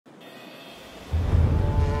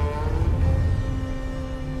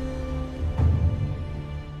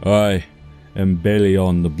I am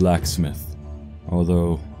Balian the Blacksmith.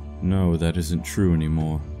 Although, no, that isn't true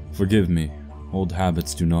anymore. Forgive me, old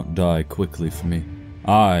habits do not die quickly for me.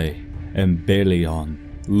 I am Balian,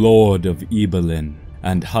 Lord of Ibelin,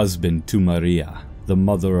 and husband to Maria, the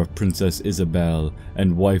mother of Princess Isabel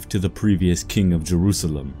and wife to the previous king of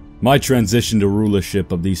Jerusalem. My transition to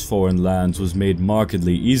rulership of these foreign lands was made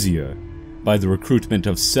markedly easier by the recruitment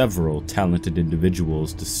of several talented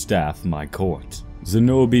individuals to staff my court.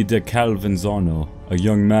 Zenobi de Calvenzano, a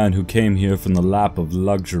young man who came here from the lap of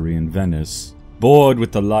luxury in Venice, bored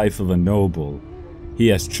with the life of a noble, he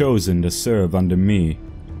has chosen to serve under me.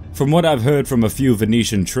 From what I've heard from a few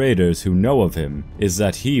Venetian traders who know of him, is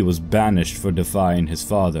that he was banished for defying his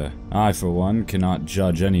father. I, for one, cannot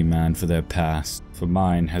judge any man for their past, for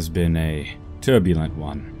mine has been a turbulent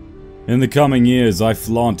one. In the coming years, I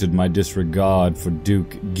flaunted my disregard for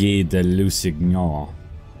Duke Guy de Lusignan,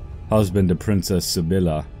 husband to Princess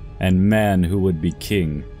Sibylla, and man who would be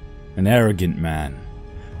king, an arrogant man,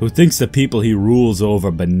 who thinks the people he rules over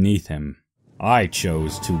beneath him. I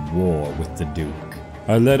chose to war with the Duke.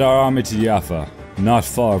 I led our army to Jaffa, not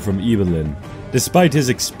far from Ibelin. Despite his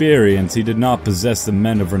experience, he did not possess the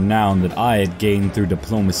men of renown that I had gained through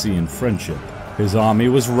diplomacy and friendship. His army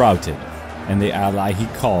was routed, and the ally he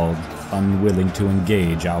called unwilling to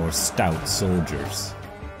engage our stout soldiers.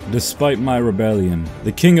 Despite my rebellion,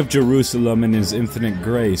 the King of Jerusalem in his infinite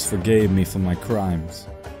grace forgave me for my crimes.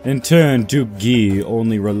 In turn, Duke Guy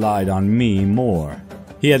only relied on me more.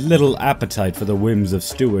 He had little appetite for the whims of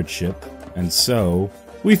stewardship, and so,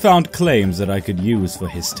 we found claims that I could use for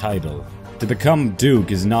his title. To become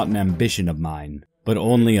Duke is not an ambition of mine, but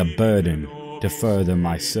only a burden to further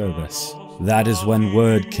my service. That is when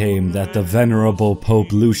word came that the venerable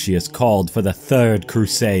Pope Lucius called for the Third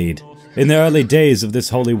Crusade. In the early days of this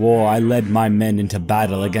holy war, I led my men into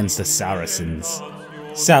battle against the Saracens.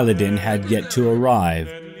 Saladin had yet to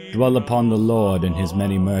arrive. Dwell upon the Lord and his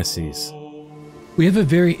many mercies. We have a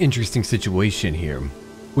very interesting situation here,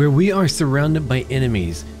 where we are surrounded by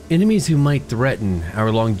enemies who might threaten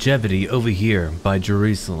our longevity over here by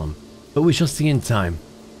Jerusalem, but we shall see in time.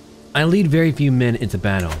 I lead very few men into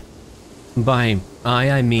battle. By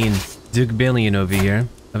I mean Duke Balian over here,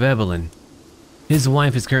 of Ibelin. His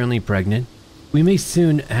wife is currently pregnant. We may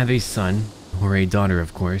soon have a son, or a daughter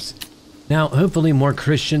of course. Now hopefully more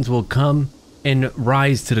Christians will come and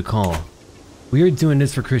rise to the call. We are doing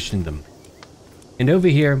this for Christendom. And over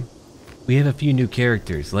here, we have a few new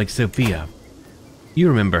characters, like Sophia. You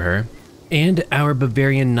remember her. And our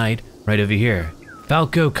Bavarian knight right over here.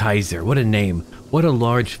 Falco Kaiser, what a name. What a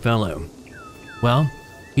large fellow. Well,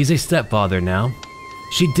 he's a stepfather now.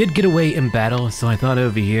 She did get away in battle, so I thought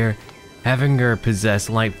over here, having her possess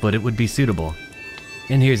Lightfoot would be suitable.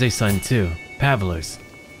 And here's a son too, Pavlos.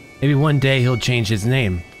 Maybe one day he'll change his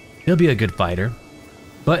name. He'll be a good fighter.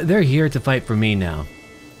 But they're here to fight for me now.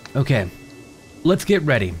 Okay, let's get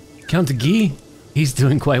ready. Count Guy? He's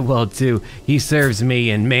doing quite well too. He serves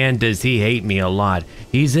me, and man does he hate me a lot.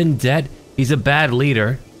 He's in debt, he's a bad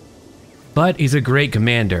leader, but he's a great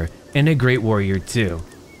commander, and a great warrior too.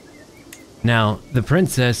 Now, the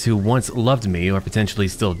princess who once loved me, or potentially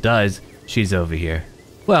still does, she's over here.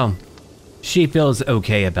 Well, she feels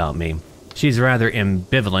okay about me. She's rather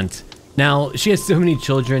ambivalent. Now, she has so many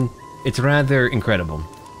children, it's rather incredible.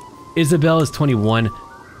 Isabel is 21,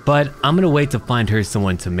 but I'm gonna wait to find her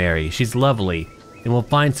someone to marry. She's lovely, and we'll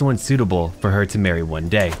find someone suitable for her to marry one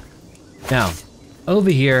day. Now, over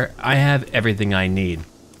here, I have everything I need.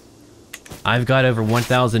 I've got over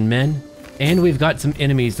 1,000 men, and we've got some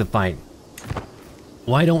enemies to fight.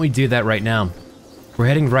 Why don't we do that right now? We're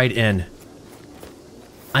heading right in.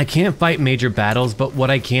 I can't fight major battles, but what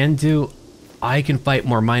I can do, I can fight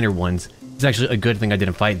more minor ones. It's actually a good thing I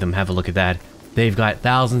didn't fight them. Have a look at that. They've got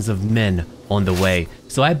thousands of men on the way,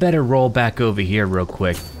 so I better roll back over here real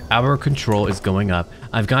quick. Our control is going up.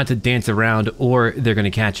 I've got to dance around or they're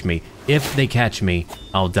gonna catch me. If they catch me,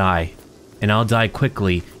 I'll die. And I'll die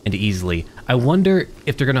quickly and easily. I wonder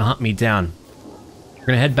if they're gonna hunt me down. We're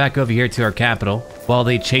gonna head back over here to our capital while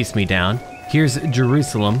they chase me down. Here's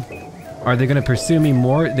Jerusalem. Are they gonna pursue me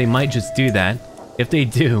more? They might just do that. If they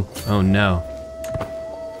do, oh no.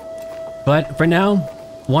 But for now,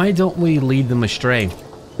 why don't we lead them astray?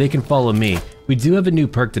 They can follow me. We do have a new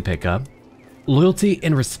perk to pick up. Loyalty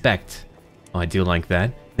and respect. Oh, I do like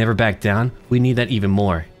that. Never back down. We need that even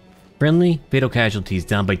more. Friendly, fatal casualties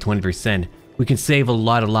down by 20%. We can save a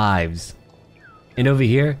lot of lives. And over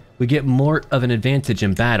here, we get more of an advantage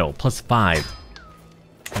in battle, +5.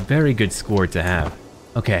 A very good score to have.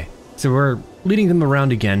 Okay, so we're leading them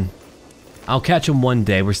around again. I'll catch them one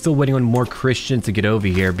day. We're still waiting on more Christians to get over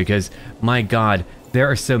here because, my God, There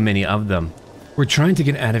are so many of them. We're trying to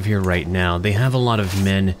get out of here right now. They have a lot of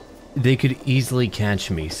men. They could easily catch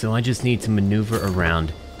me, so I just need to maneuver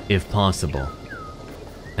around if possible.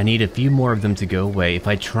 I need a few more of them to go away. If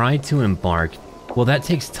I try to embark, well, that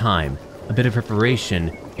takes time, a bit of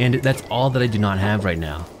preparation, and that's all that I do not have right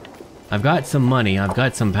now. I've got some money, I've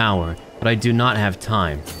got some power, but I do not have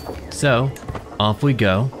time. So, off we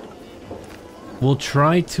go. We'll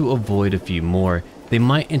try to avoid a few more. They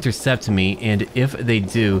might intercept me, and if they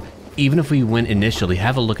do, even if we win initially,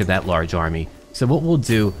 have a look at that large army. So what we'll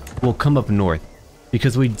do, we'll come up north,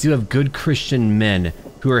 because we do have good Christian men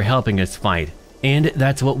who are helping us fight. And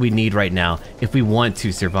that's what we need right now if we want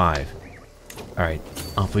to survive. Alright,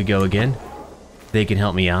 off we go again. They can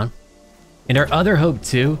help me out. And our other hope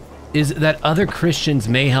too is that other Christians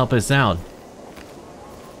may help us out.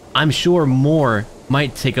 I'm sure more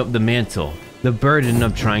might take up the mantle, the burden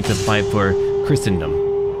of trying to fight for Christendom.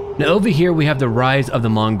 Now over here we have the rise of the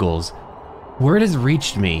Mongols. Word has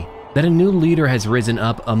reached me that a new leader has risen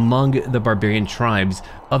up among the barbarian tribes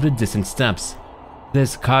of the distant steppes.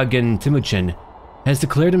 This Khagan Timuchin has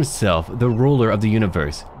declared himself the ruler of the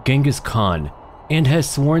universe, Genghis Khan, and has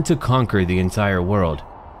sworn to conquer the entire world.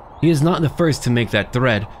 He is not the first to make that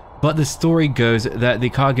threat, but the story goes that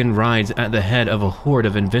the Khagan rides at the head of a horde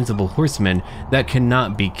of invincible horsemen that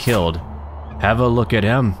cannot be killed. Have a look at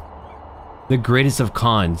him. The greatest of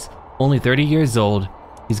Khans, only 30 years old.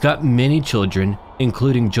 He's got many children,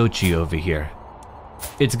 including Jochi over here.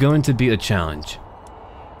 It's going to be a challenge.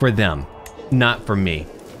 For them, not for me.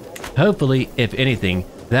 Hopefully, if anything,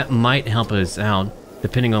 that might help us out,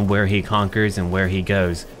 depending on where he conquers and where he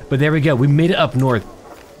goes. But there we go, we made it up north.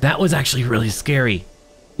 That was actually really scary.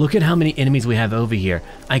 Look at how many enemies we have over here.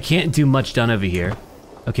 I can't do much done over here.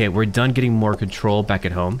 Okay, we're done getting more control back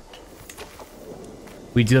at home.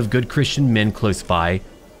 We do have good Christian men close by.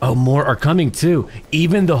 Oh, more are coming too.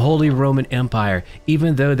 Even the Holy Roman Empire,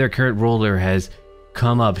 even though their current ruler has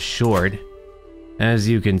come up short. As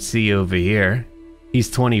you can see over here, he's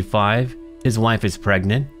 25, his wife is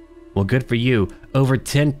pregnant. Well, good for you, over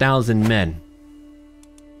 10,000 men.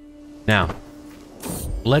 Now,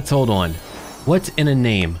 let's hold on. What's in a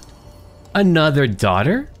name? Another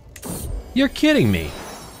daughter? You're kidding me.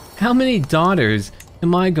 How many daughters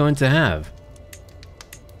am I going to have?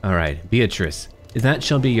 Alright, Beatrice, that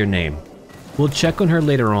shall be your name. We'll check on her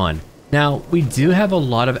later on. Now, we do have a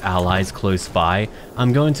lot of allies close by.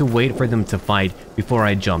 I'm going to wait for them to fight before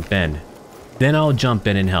I jump in. Then I'll jump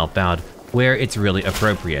in and help out where it's really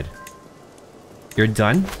appropriate. You're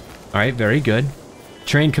done? Alright, very good.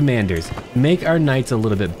 Train commanders. Make our knights a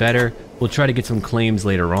little bit better. We'll try to get some claims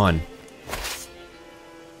later on.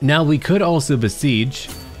 Now, we could also besiege.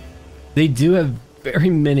 They do have very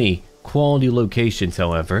many quality locations,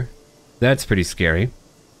 however. That's pretty scary.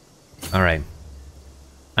 Alright.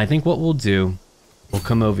 I think what we'll do, we'll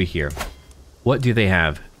come over here. What do they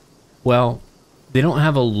have? Well, they don't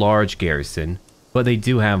have a large garrison, but they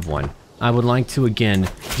do have one. I would like to, again,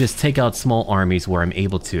 just take out small armies where I'm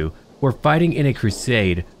able to. We're fighting in a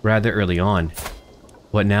crusade rather early on.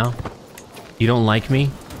 What now? You don't like me?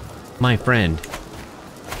 My friend,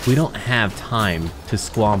 we don't have time to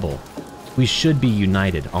squabble. We should be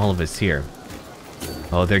united, all of us here.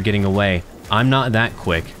 Oh, they're getting away. I'm not that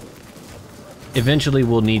quick. Eventually,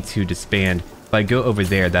 we'll need to disband. If I go over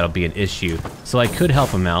there, that'll be an issue. So I could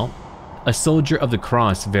help him out. A soldier of the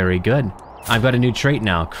cross, very good. I've got a new trait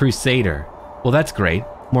now, Crusader. Well, that's great.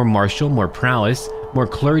 More martial, more prowess, more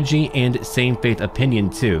clergy, and same faith opinion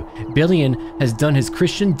too. Balian has done his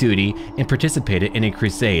Christian duty and participated in a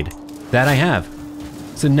crusade. That I have.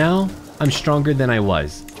 So now, I'm stronger than I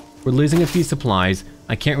was. We're losing a few supplies.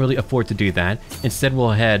 I can't really afford to do that. Instead,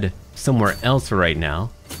 we'll head somewhere else for right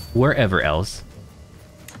now. Wherever else.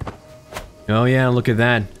 Oh yeah, look at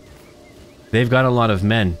that. They've got a lot of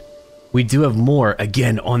men. We do have more,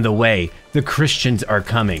 again, on the way. The Christians are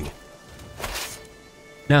coming.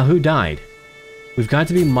 Now, who died? We've got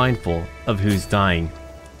to be mindful of who's dying.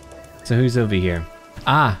 So who's over here?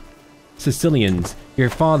 Ah, Sicilians. Your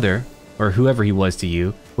father, or whoever he was to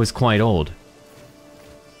you, was quite old.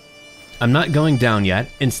 I'm not going down yet.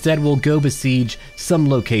 Instead, we'll go besiege some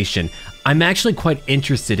location. I'm actually quite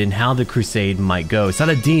interested in how the crusade might go.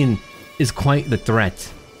 Saladin is quite the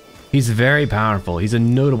threat. He's very powerful. He's a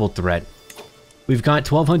notable threat. We've got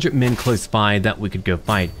 1,200 men close by that we could go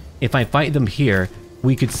fight. If I fight them here,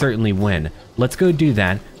 we could certainly win. Let's go do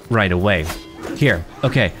that right away. Here,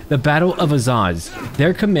 okay, the Battle of Azaz.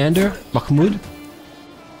 Their commander, Mahmud,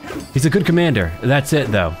 he's a good commander. That's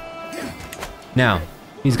it, though. Now,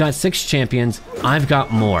 he's got 6 champions. I've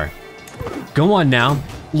got more. Go on now.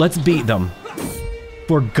 Let's beat them.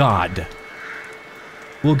 For God.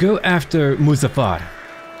 We'll go after Muzaffar.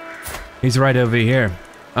 He's right over here.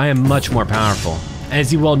 I am much more powerful.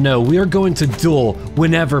 As you well know, we are going to duel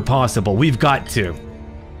whenever possible. We've got to.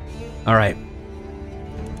 All right.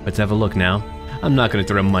 Let's have a look now. I'm not going to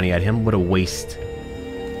throw money at him. What a waste.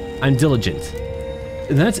 I'm diligent.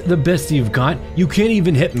 That's the best you've got. You can't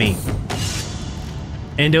even hit me.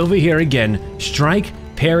 And over here again. Strike,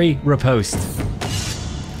 parry, riposte.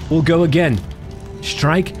 We'll go again.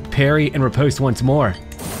 Strike, parry, and riposte once more.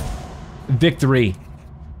 Victory.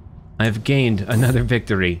 I've gained another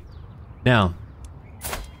victory. Now,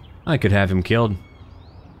 I could have him killed.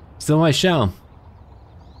 So I shall.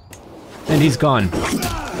 And he's gone.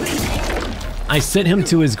 I sent him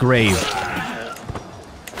to his grave.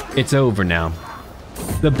 It's over now.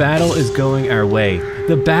 The battle is going our way.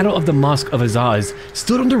 The Battle of the Mosque of Azaz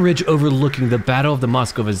stood on the ridge overlooking the Battle of the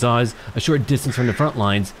Mosque of Azaz, a short distance from the front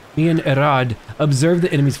lines. Me and Erad observed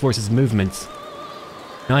the enemy's forces' movements.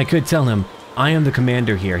 Now I could tell him, I am the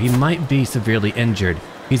commander here. He might be severely injured.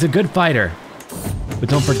 He's a good fighter. But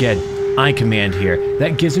don't forget, I command here.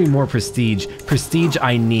 That gives me more prestige. Prestige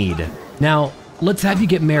I need. Now, let's have you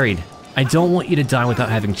get married. I don't want you to die without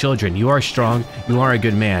having children. You are strong. You are a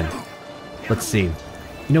good man. Let's see.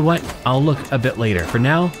 You know what? I'll look a bit later. For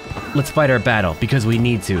now, let's fight our battle because we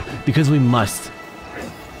need to. Because we must.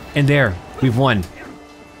 And there, we've won.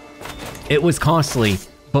 It was costly,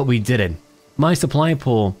 but we did it. My supply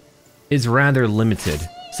pool is rather limited.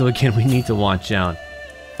 So again, we need to watch out.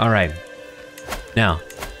 Alright. Now,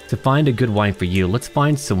 to find a good wife for you, let's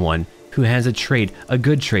find someone who has a trait, a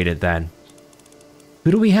good trait at that.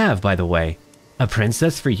 Who do we have, by the way? A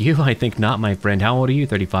princess for you? I think not, my friend. How old are you?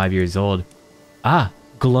 35 years old. Ah,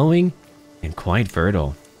 glowing and quite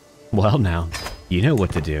fertile. Well now, you know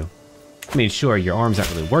what to do. I mean, sure, your arms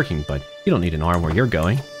aren't really working, but you don't need an arm where you're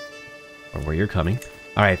going. Or where you're coming.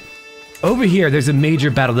 Alright. Over here, there's a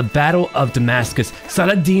major battle. The Battle of Damascus.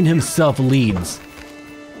 Saladin himself leads.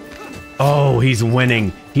 Oh, he's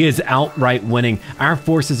winning. He is outright winning. Our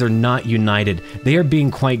forces are not united. They are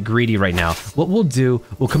being quite greedy right now. What we'll do,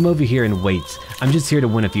 we'll come over here and wait. I'm just here to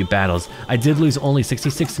win a few battles. I did lose only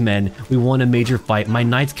 66 men. We won a major fight. My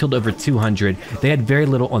knights killed over 200. They had very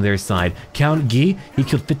little on their side. Count Guy, he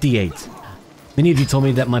killed 58. Many of you told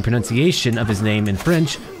me that my pronunciation of his name in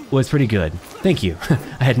French was pretty good. Thank you.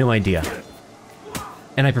 I had no idea.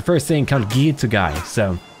 And I prefer saying Count Guy to Guy,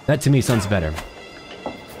 so that to me sounds better.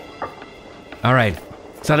 Alright,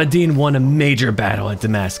 Saladin won a major battle at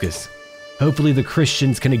Damascus. Hopefully the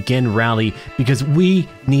Christians can again rally, because we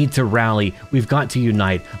need to rally. We've got to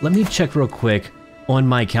unite. Let me check real quick on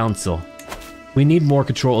my council. We need more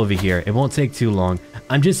control over here. It won't take too long.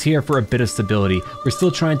 I'm just here for a bit of stability. We're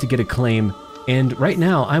still trying to get a claim, and right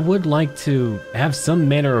now I would like to have some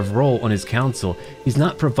manner of role on his council. He's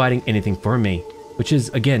not providing anything for me, which is,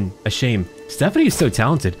 again, a shame. Stephanie is so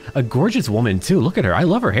talented. A gorgeous woman, too. Look at her. I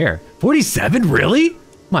love her hair. 47? Really?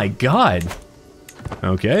 My God.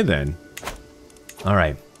 Okay, then. All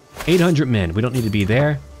right. 800 men. We don't need to be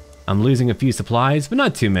there. I'm losing a few supplies, but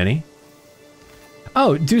not too many.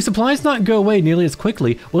 Oh, do supplies not go away nearly as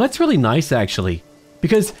quickly? Well, that's really nice, actually.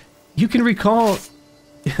 Because you can recall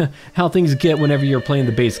how things get whenever you're playing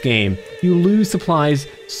the base game. You lose supplies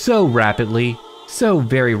so rapidly. So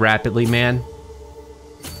very rapidly, man.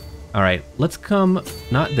 Alright, let's come,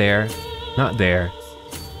 not there, not there.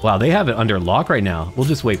 Wow, they have it under lock right now. We'll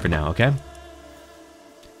just wait for now, okay?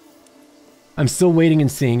 I'm still waiting and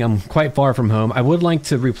seeing. I'm quite far from home. I would like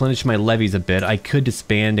to replenish my levies a bit. I could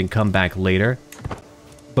disband and come back later.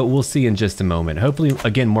 But we'll see in just a moment. Hopefully,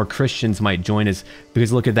 again, more Christians might join us.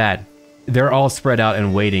 Because look at that. They're all spread out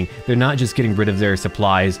and waiting. They're not just getting rid of their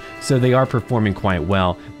supplies. So they are performing quite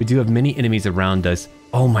well. We do have many enemies around us.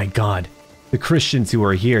 Oh my God. The Christians who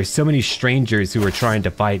are here, so many strangers who are trying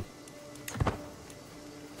to fight.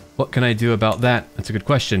 What can I do about that? That's a good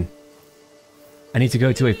question. I need to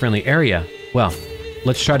go to a friendly area. Well,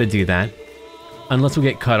 let's try to do that. Unless we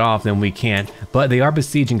get cut off, then we can't. But they are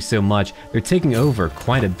besieging so much. They're taking over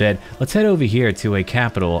quite a bit. Let's head over here to a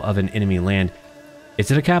capital of an enemy land.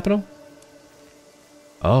 Is it a capital?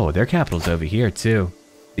 Oh, their capital's over here too.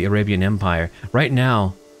 The Arabian Empire. Right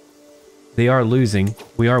now, they are losing.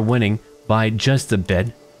 We are winning. By just a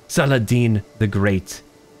bit. Saladin the Great.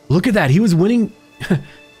 Look at that. He was winning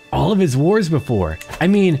all of his wars before. I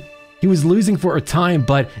mean, he was losing for a time,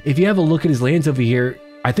 but if you have a look at his lands over here,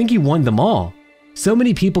 I think he won them all. So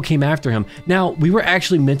many people came after him. Now, we were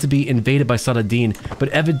actually meant to be invaded by Saladin, but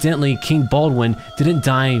evidently King Baldwin didn't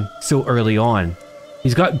die so early on.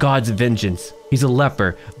 He's got God's vengeance. He's a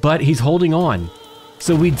leper, but he's holding on.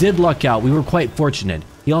 So we did luck out. We were quite fortunate.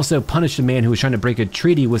 He also punished a man who was trying to break a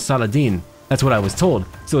treaty with Saladin. That's what I was told.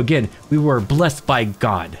 So again, we were blessed by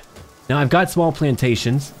God. Now I've got small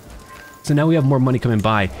plantations, so now we have more money coming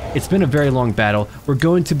by. It's been a very long battle. We're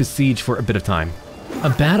going to besiege for a bit of time. A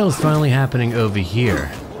battle is finally happening over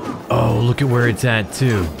here. Oh, look at where it's at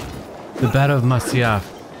too. The Battle of Masyaf.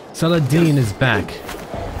 Saladin is back.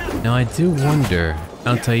 Now I do wonder,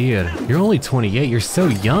 Altair, you're only 28, you're so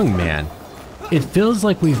young, man. It feels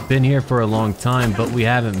like we've been here for a long time, but we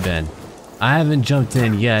haven't been. I haven't jumped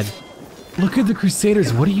in yet. Look at the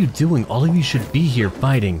Crusaders, what are you doing? All of you should be here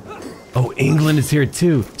fighting. Oh, England is here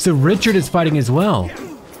too, so Richard is fighting as well.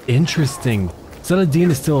 Interesting. Saladin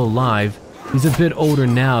is still alive. He's a bit older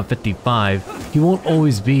now, 55. He won't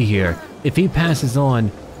always be here. If he passes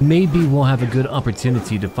on, maybe we'll have a good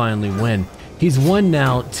opportunity to finally win. He's won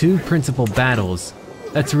now 2 principal battles.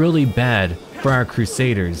 That's really bad for our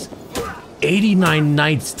Crusaders. 89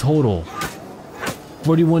 knights total.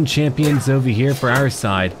 41 champions over here for our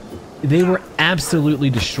side. They were absolutely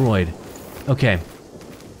destroyed. Okay.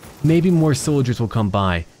 Maybe more soldiers will come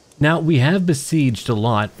by. Now, we have besieged a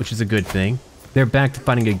lot, which is a good thing. They're back to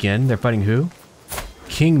fighting again. They're fighting who?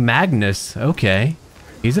 King Magnus. Okay.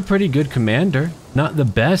 He's a pretty good commander. Not the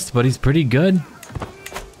best, but he's pretty good.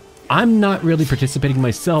 I'm not really participating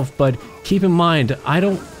myself, but keep in mind, I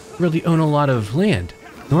don't really own a lot of land,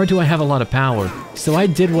 nor do I have a lot of power, so I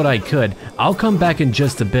did what I could. I'll come back in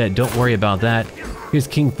just a bit, don't worry about that. Here's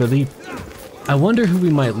King Philippe. I wonder who we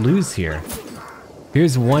might lose here.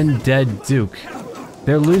 Here's one dead duke.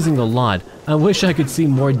 They're losing a lot. I wish I could see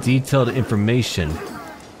more detailed information.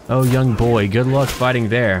 Oh, young boy, good luck fighting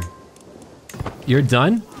there. You're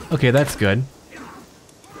done? Okay, that's good.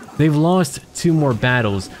 They've lost 2 more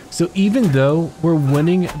battles, so even though we're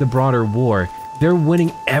winning the broader war, they're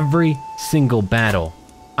winning every single battle.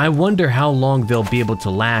 I wonder how long they'll be able to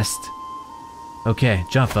last. Okay,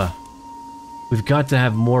 Jaffa. We've got to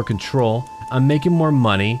have more control. I'm making more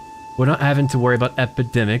money. We're not having to worry about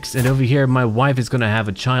epidemics, and over here my wife is going to have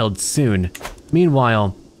a child soon.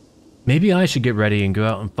 Meanwhile, maybe I should get ready and go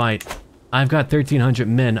out and fight. I've got 1,300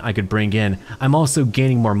 men I could bring in. I'm also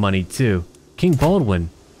gaining more money too. King Baldwin,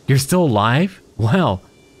 you're still alive? Wow.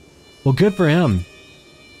 Well, good for him.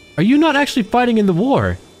 Are you not actually fighting in the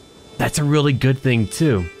war? That's a really good thing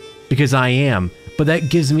too, because I am, but that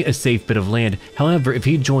gives me a safe bit of land. However, if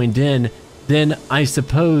he joined in, then I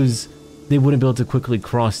suppose they wouldn't be able to quickly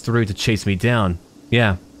cross through to chase me down.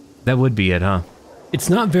 Yeah, that would be it, huh? It's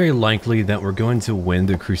not very likely that we're going to win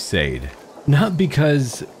the Crusade. Not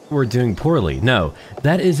because we're doing poorly. No,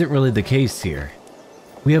 that isn't really the case here.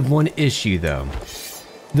 We have one issue though.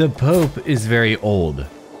 The Pope is very old.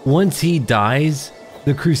 Once he dies,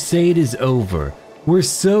 the Crusade is over. We're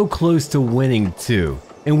so close to winning too,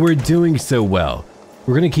 and we're doing so well.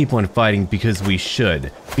 We're gonna keep on fighting because we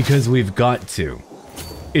should, because we've got to.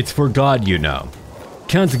 It's for God, you know.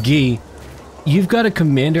 Count Guy, you've got a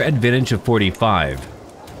commander advantage of 45.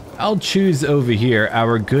 I'll choose over here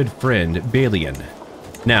our good friend, Balian.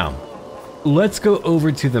 Now, let's go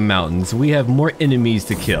over to the mountains. We have more enemies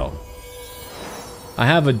to kill. I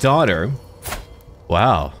have a daughter.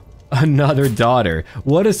 Wow, another daughter.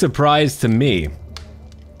 What a surprise to me.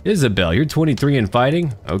 Isabel, you're 23 and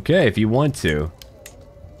fighting? Okay, if you want to.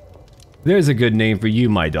 There's a good name for you,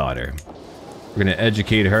 my daughter. We're gonna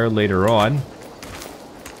educate her later on.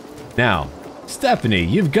 Now, Stephanie,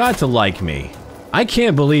 you've got to like me. I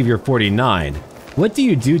can't believe you're 49. What do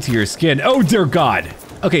you do to your skin? Oh dear God!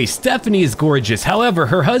 Okay, Stephanie is gorgeous. However,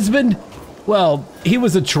 her husband, well, he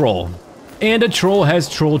was a troll. And a troll has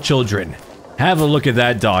troll children. Have a look at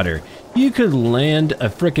that daughter. You could land a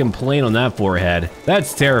frickin' plane on that forehead.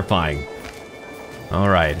 That's terrifying.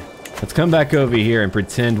 Alright, let's come back over here and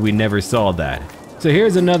pretend we never saw that. So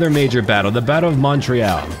here's another major battle, the Battle of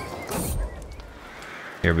Montreal.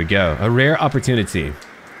 Here we go, a rare opportunity.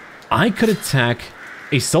 I could attack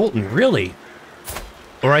a sultan, really?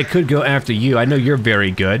 Or I could go after you. I know you're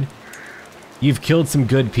very good. You've killed some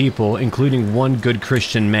good people, including one good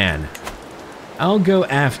Christian man. I'll go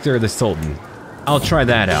after the sultan. I'll try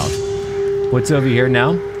that out. What's over here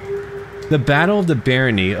now? The Battle of the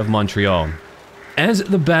Barony of Montreal. As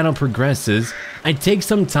the battle progresses, I take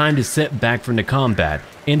some time to sit back from the combat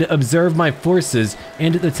and observe my forces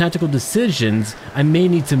and the tactical decisions I may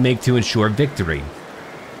need to make to ensure victory.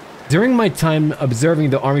 During my time observing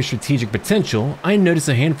the army's strategic potential, I noticed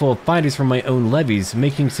a handful of fighters from my own levies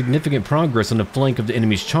making significant progress on the flank of the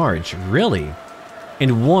enemy's charge. Really?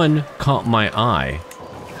 And one caught my eye.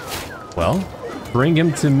 Well, bring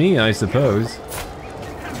him to me, I suppose.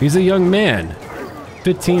 He's a young man.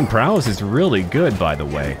 15 prowess is really good, by the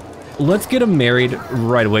way. Let's get him married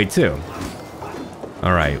right away, too.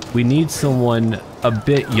 Alright, we need someone a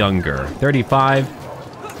bit younger.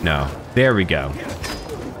 35? No. There we go.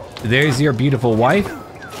 There's your beautiful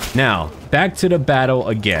wife. Now, back to the battle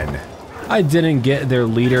again. I didn't get their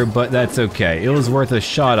leader, but that's okay. It was worth a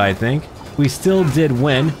shot, I think. We still did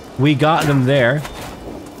win. We got them there.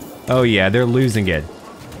 Oh yeah, they're losing it.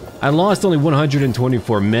 I lost only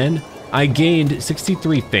 124 men. I gained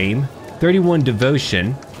 63 fame, 31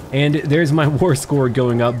 devotion, and there's my war score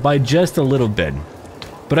going up by just a little bit.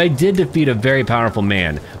 But I did defeat a very powerful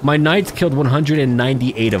man. My knights killed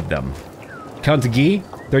 198 of them. Count Guy,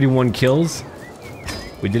 31 kills.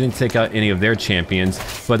 We didn't take out any of their champions,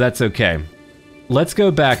 but that's okay. Let's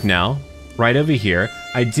go back now, right over here.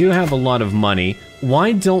 I do have a lot of money.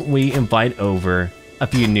 Why don't we invite over a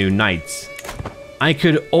few new knights? I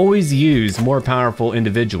could always use more powerful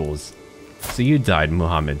individuals. So you died,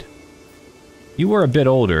 Muhammad. You were a bit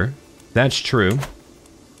older, that's true.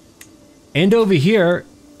 And over here,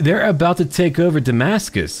 they're about to take over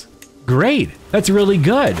Damascus. Great, that's really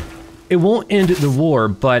good. It won't end the war,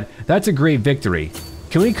 but that's a great victory.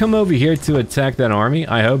 Can we come over here to attack that army?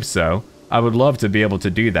 I hope so. I would love to be able to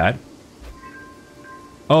do that.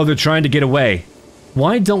 Oh, they're trying to get away.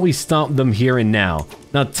 Why don't we stop them here and now?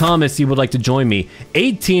 Now, Thomas, you would like to join me.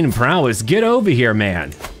 18 prowess, get over here,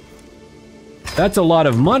 man. That's a lot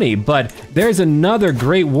of money, but there's another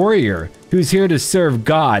great warrior who's here to serve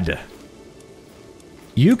God.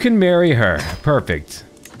 You can marry her. Perfect.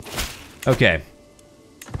 Okay.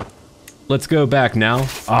 Let's go back now.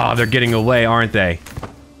 Oh, they're getting away, aren't they?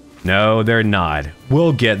 No, they're not.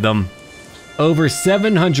 We'll get them. Over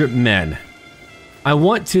 700 men. I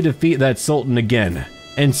want to defeat that Sultan again,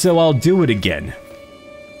 and so I'll do it again.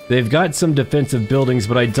 They've got some defensive buildings,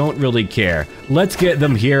 but I don't really care. Let's get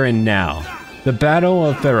them here and now. The Battle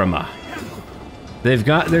of Ferema. They've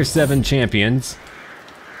got their 7 champions.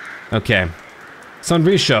 Okay.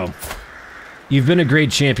 Sanrisho, you've been a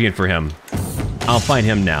great champion for him. I'll fight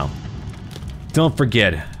him now. Don't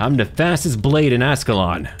forget, I'm the fastest blade in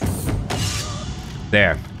Ascalon.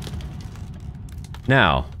 There.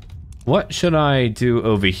 Now, what should I do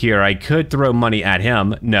over here? I could throw money at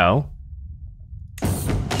him. No.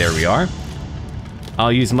 There we are.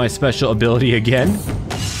 I'll use my special ability again.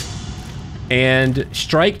 And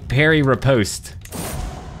strike, parry, riposte.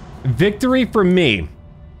 Victory for me.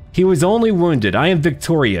 He was only wounded. I am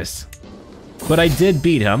victorious. But I did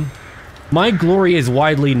beat him. My glory is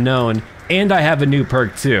widely known, and I have a new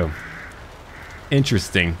perk too.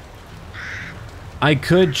 Interesting. I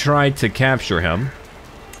could try to capture him.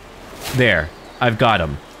 There, I've got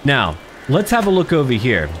him. Now, let's have a look over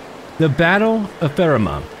here. The Battle of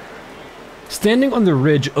Ferema. Standing on the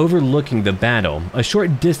ridge overlooking the battle, a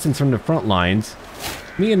short distance from the front lines,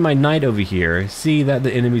 me and my knight over here see that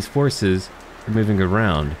the enemy's forces are moving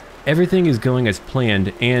around. Everything is going as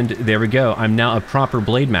planned, and there we go. I'm now a proper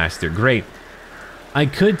blade master. Great. I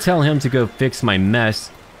could tell him to go fix my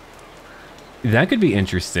mess. That could be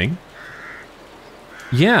interesting.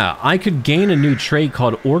 Yeah, I could gain a new trait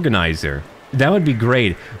called Organizer. That would be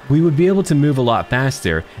great. We would be able to move a lot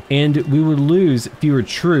faster, and we would lose fewer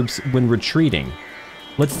troops when retreating.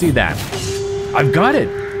 Let's do that. I've got it!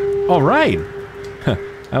 Alright!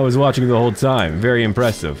 I was watching the whole time. Very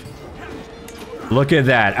impressive. Look at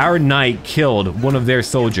that. Our knight killed one of their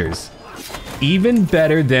soldiers. Even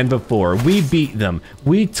better than before. We beat them.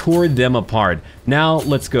 We tore them apart. Now,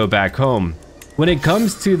 let's go back home. When it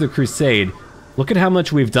comes to the Crusade, look at how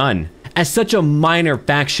much we've done. As such a minor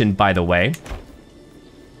faction, by the way.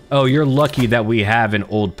 Oh, you're lucky that we have an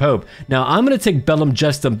old pope. Now, I'm going to take Bellum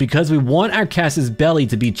Justum because we want our Casus Belli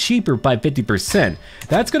to be cheaper by 50%.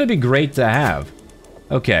 That's going to be great to have.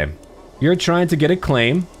 Okay, you're trying to get a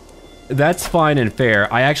claim. That's fine and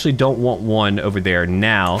fair. I actually don't want one over there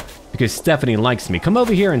now because Stephanie likes me. Come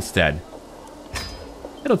over here instead.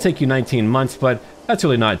 It'll take you 19 months, but that's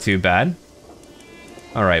really not too bad.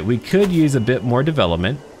 All right, we could use a bit more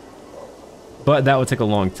development, but that would take a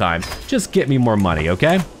long time. Just get me more money,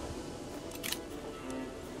 okay?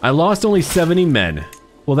 I lost only 70 men.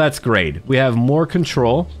 Well, that's great. We have more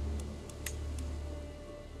control.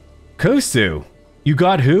 Kosu, you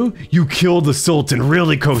got who? You killed the Sultan,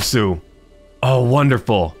 really, Kosu? Oh,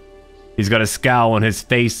 wonderful. He's got a scowl on his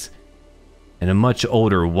face and a much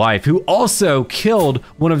older wife who also killed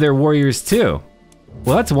one of their warriors too.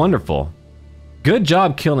 Well, that's wonderful. Good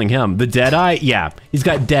job killing him. The dead eye? Yeah, he's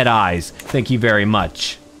got dead eyes. Thank you very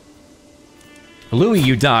much. Louis,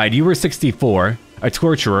 you died. You were 64, a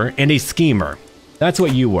torturer, and a schemer. That's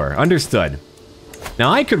what you were. Understood.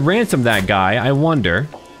 Now, I could ransom that guy. I wonder.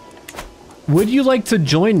 Would you like to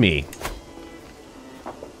join me?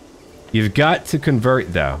 You've got to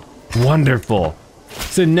convert, though. Wonderful.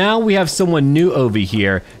 So now we have someone new over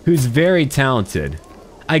here who's very talented.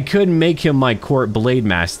 I could make him my court blade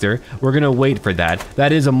master. We're gonna wait for that.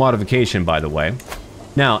 That is a modification, by the way.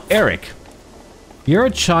 Now, Eric, you're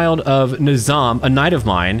a child of Nizam, a knight of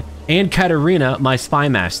mine, and Katerina, my spy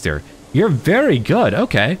master. You're very good,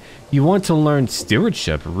 okay. You want to learn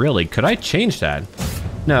stewardship, really? Could I change that?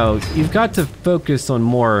 No, you've got to focus on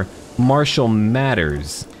more martial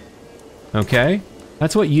matters. Okay?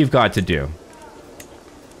 That's what you've got to do.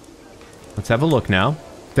 Let's have a look now.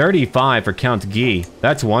 35 for Count Guy.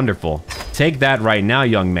 That's wonderful. Take that right now,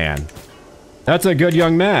 young man. That's a good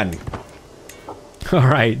young man.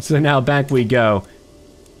 Alright, so now back we go.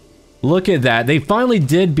 Look at that. They finally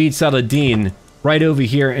did beat Saladin right over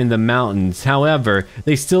here in the mountains. However,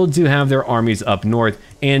 they still do have their armies up north,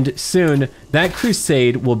 and soon that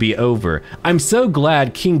crusade will be over. I'm so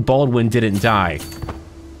glad King Baldwin didn't die.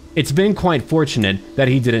 It's been quite fortunate that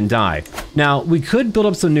he didn't die. Now, we could build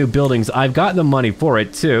up some new buildings. I've got the money for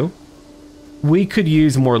it, too. We could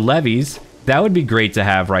use more levies. That would be great to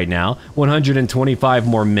have right now. 125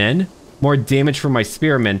 more men. More damage for my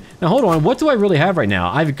spearmen. Now, hold on. What do I really have right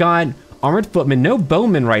now? I've got armored footmen, no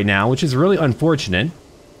bowmen right now, which is really unfortunate.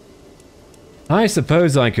 I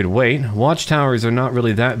suppose I could wait. Watchtowers are not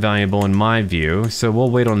really that valuable in my view, so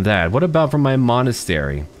we'll wait on that. What about for my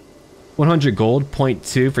monastery? 100 gold,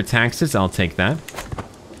 0.2 for taxes. I'll take that.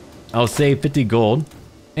 I'll save 50 gold.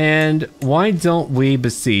 And why don't we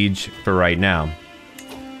besiege for right now?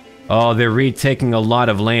 Oh, they're retaking a lot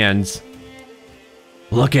of lands.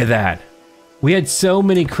 Look at that. We had so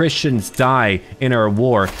many Christians die in our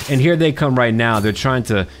war, and here they come right now. They're trying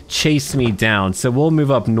to chase me down, so we'll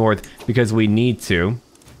move up north because we need to.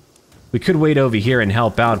 We could wait over here and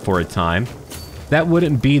help out for a time. That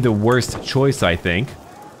wouldn't be the worst choice, I think.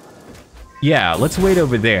 Yeah, let's wait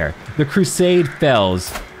over there. The Crusade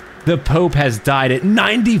fails. The Pope has died at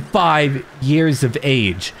 95 years of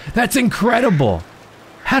age. That's incredible.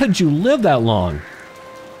 How did you live that long?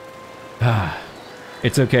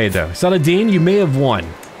 It's okay though. Saladin, you may have won.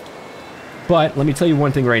 But let me tell you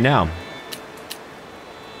one thing right now.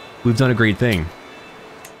 We've done a great thing.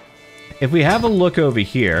 If we have a look over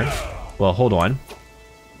here, well, hold on.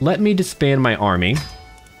 Let me disband my army.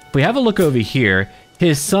 If we have a look over here,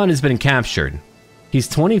 his son has been captured. He's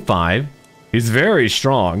 25. He's very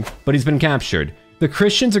strong, but he's been captured. The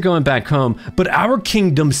Christians are going back home, but our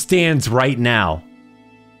kingdom stands right now.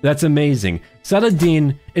 That's amazing.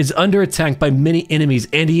 Saladin is under attack by many enemies,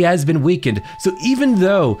 and he has been weakened. So even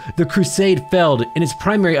though the crusade failed in its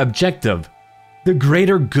primary objective, the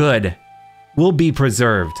greater good will be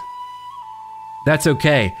preserved. That's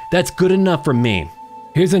okay. That's good enough for me.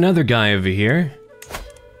 Here's another guy over here.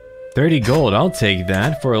 30 gold, I'll take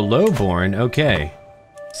that for a lowborn. Okay.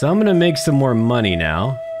 So I'm gonna make some more money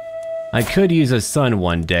now. I could use a son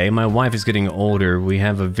one day. My wife is getting older. We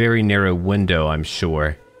have a very narrow window, I'm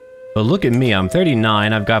sure. But look at me, I'm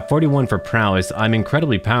 39, I've got 41 for prowess, I'm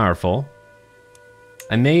incredibly powerful.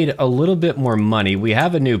 I made a little bit more money, we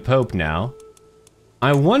have a new pope now.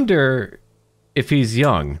 I wonder if he's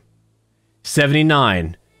young.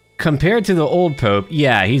 79. Compared to the old pope,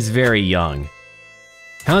 yeah, he's very young.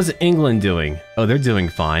 How's England doing? Oh, they're doing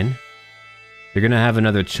fine. You're gonna have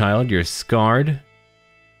another child, you're scarred.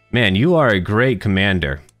 Man, you are a great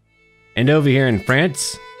commander. And over here in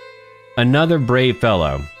France, another brave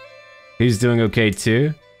fellow. He's doing okay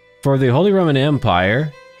too. For the Holy Roman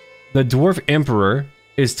Empire, the dwarf emperor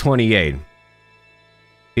is 28.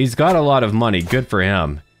 He's got a lot of money, good for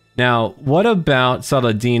him. Now, what about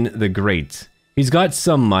Saladin the Great? He's got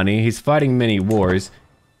some money, he's fighting many wars.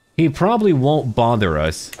 He probably won't bother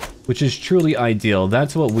us, which is truly ideal.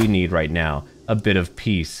 That's what we need right now, a bit of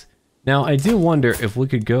peace. Now, I do wonder if we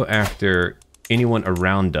could go after anyone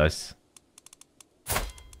around us.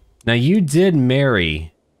 Now, you did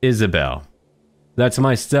marry Isabel. That's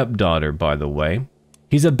my stepdaughter, by the way.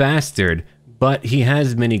 He's a bastard, but he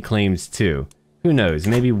has many claims too. Who knows,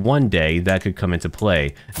 maybe one day that could come into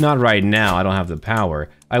play. Not right now, I don't have the power.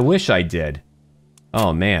 I wish I did.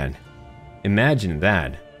 Oh man, imagine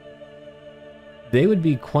that. They would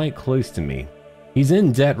be quite close to me. He's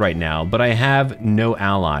in debt right now, but I have no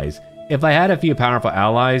allies. If I had a few powerful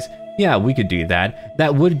allies, yeah, we could do that.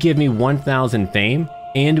 That would give me 1,000 fame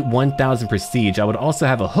and 1,000 prestige. I would also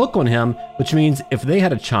have a hook on him, which means if they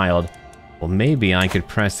had a child, well, maybe I could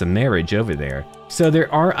press a marriage over there. So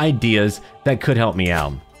there are ideas that could help me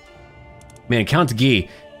out. Man, Count Guy,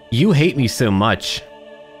 you hate me so much.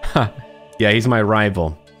 Ha, yeah, he's my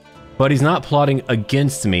rival. But he's not plotting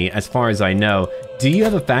against me as far as I know. Do you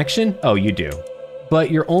have a faction? Oh, you do.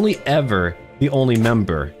 But you're only ever the only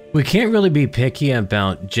member. We can't really be picky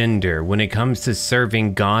about gender when it comes to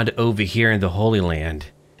serving God over here in the Holy Land.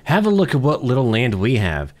 Have a look at what little land we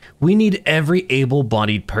have. We need every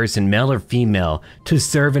able-bodied person, male or female, to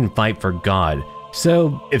serve and fight for God.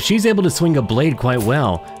 So, if she's able to swing a blade quite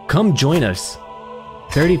well, come join us.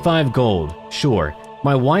 35 gold, sure.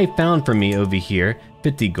 My wife found for me over here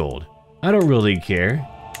 50 gold. I don't really care.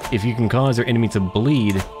 If you can cause our enemy to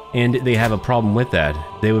bleed, and they have a problem with that,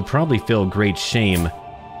 they would probably feel great shame.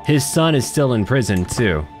 His son is still in prison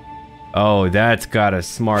too. Oh, that's gotta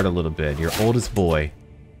smart a little bit. Your oldest boy.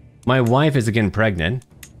 My wife is again pregnant.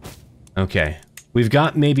 Okay. We've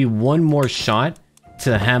got maybe one more shot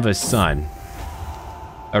to have a son.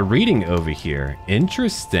 A reading over here.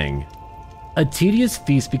 Interesting. A tedious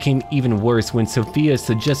feast became even worse when Sophia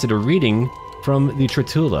suggested a reading from the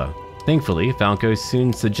Tritula. Thankfully, Falco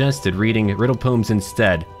soon suggested reading riddle poems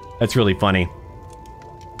instead. That's really funny.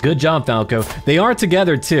 Good job, Falco. They are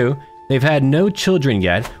together too. They've had no children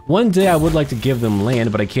yet. One day I would like to give them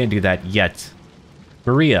land, but I can't do that yet.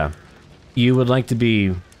 Maria, you would like to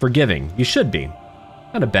be forgiving. You should be.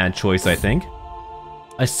 Not a bad choice, I think.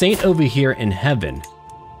 A saint over here in heaven.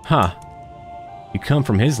 Huh. You come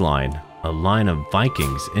from his line. A line of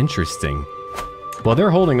Vikings. Interesting. Well, they're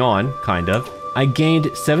holding on, kind of. I gained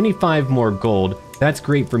 75 more gold. That's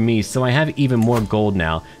great for me, so I have even more gold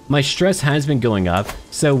now. My stress has been going up,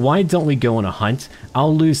 so why don't we go on a hunt?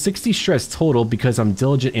 I'll lose 60 stress total because I'm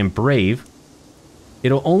diligent and brave.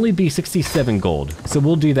 It'll only be 67 gold, so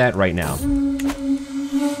we'll do that right now.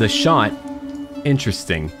 The shot.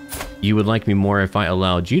 Interesting. You would like me more if I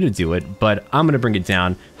allowed you to do it, but I'm gonna bring it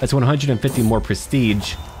down. That's 150 more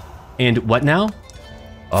prestige. And what now?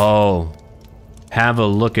 Oh, have a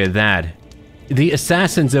look at that. The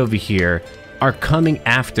assassins over here are coming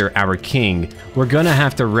after our king. We're gonna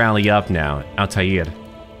have to rally up now, Altair.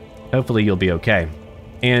 Hopefully you'll be okay.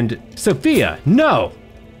 And Sophia, no!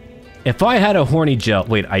 If I had a horny gel,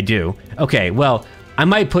 wait, I do. Okay, well, I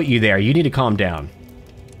might put you there. You need to calm down.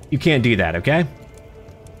 You can't do that, okay?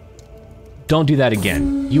 Don't do that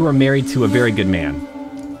again. You are married to a very good man.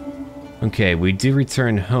 Okay, we do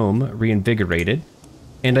return home, reinvigorated.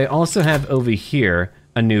 And I also have over here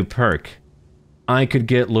a new perk. I could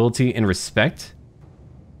get loyalty and respect,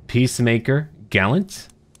 peacemaker, gallant,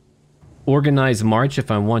 organized march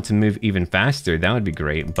if I want to move even faster. That would be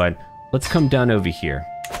great, but let's come down over here.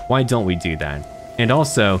 Why don't we do that? And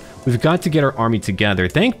also, we've got to get our army together.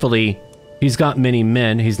 Thankfully, he's got many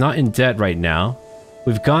men. He's not in debt right now.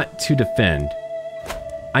 We've got to defend.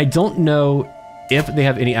 I don't know if they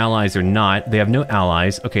have any allies or not. They have no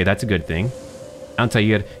allies. Okay, that's a good thing. Altair,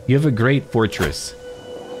 you have a great fortress.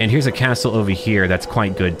 And here's a castle over here that's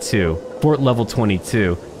quite good too. Fort level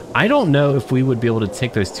 22. I don't know if we would be able to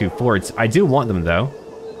take those two forts. I do want them though.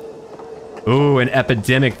 Ooh, an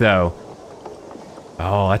epidemic though.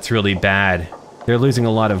 Oh, that's really bad. They're losing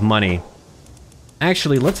a lot of money.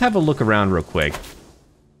 Actually, let's have a look around real quick.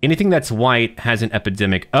 Anything that's white has an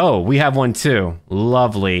epidemic. Oh, we have one too.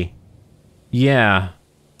 Lovely. Yeah.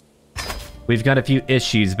 We've got a few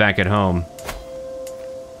issues back at home.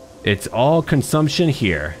 It's all consumption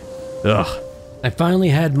here. Ugh. I finally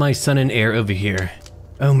had my son and heir over here.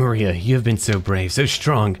 Oh, Maria, you have been so brave, so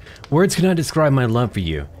strong. Words cannot describe my love for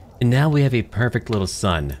you. And now we have a perfect little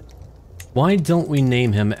son. Why don't we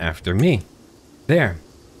name him after me? There.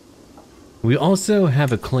 We also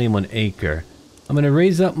have a claim on Acre. I'm gonna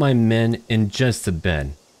raise up my men in just a bit.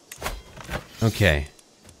 Okay.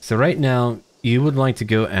 So right now, you would like to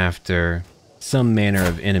go after some manner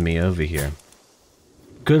of enemy over here.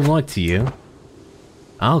 Good luck to you.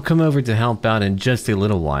 I'll come over to help out in just a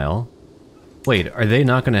little while. Wait, are they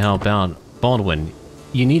not going to help out? Baldwin,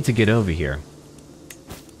 you need to get over here.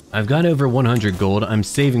 I've got over 100 gold. I'm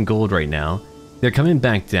saving gold right now. They're coming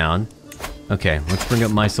back down. Okay, let's bring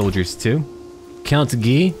up my soldiers too. Count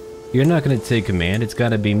Guy, you're not going to take command. It's got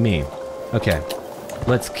to be me. Okay,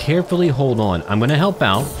 let's carefully hold on. I'm going to help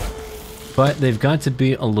out, but they've got to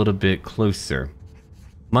be a little bit closer.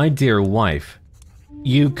 My dear wife,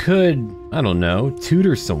 you could, I don't know,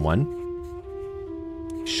 tutor someone.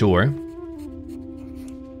 Sure.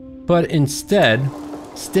 But instead,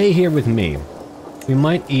 stay here with me. We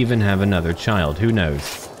might even have another child, who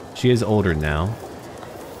knows? She is older now.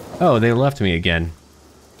 Oh, they left me again.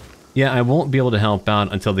 Yeah, I won't be able to help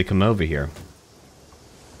out until they come over here.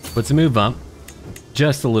 Let's move up.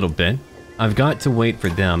 Just a little bit. I've got to wait for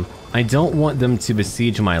them. I don't want them to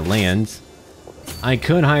besiege my lands. I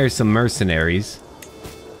could hire some mercenaries.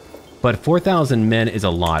 But 4,000 men is a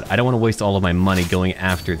lot. I don't want to waste all of my money going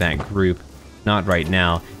after that group. Not right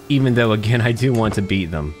now. Even though, again, I do want to beat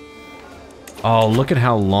them. Oh, look at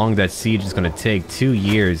how long that siege is going to take. 2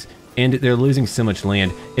 years. And they're losing so much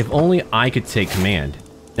land. If only I could take command.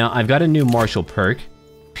 Now, I've got a new martial perk.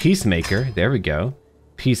 Peacemaker. There we go.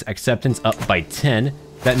 Peace acceptance up by 10.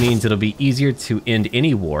 That means it'll be easier to end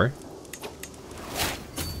any war.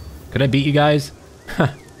 Could I beat you guys?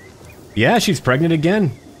 Yeah, she's pregnant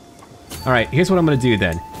again. Alright, here's what I'm going to do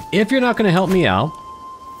then. If you're not going to help me out,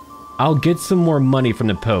 I'll get some more money from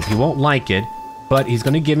the Pope. He won't like it, but he's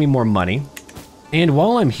going to give me more money. And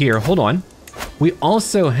while I'm here, hold on. We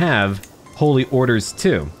also have holy orders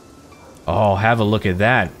too. Oh, have a look at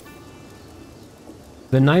that.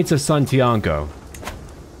 The Knights of Santiago.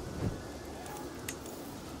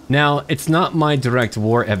 Now, it's not my direct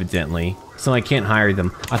war, evidently, so I can't hire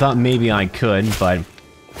them. I thought maybe I could, but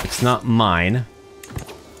it's not mine.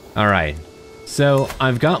 Alright, so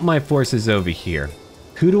I've got my forces over here.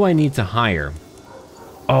 Who do I need to hire?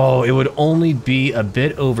 Oh, it would only be a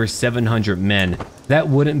bit over 700 men. That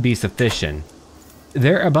wouldn't be sufficient.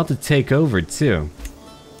 They're about to take over, too.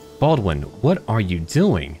 Baldwin, what are you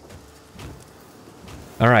doing?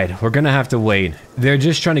 Alright, we're gonna have to wait. They're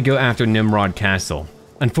just trying to go after Nimrod Castle.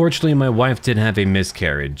 Unfortunately, my wife did have a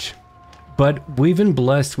miscarriage. But we've been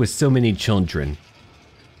blessed with so many children.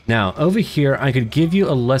 Now, over here, I could give you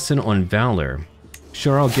a lesson on valor.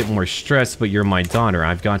 Sure, I'll get more stress, but you're my daughter.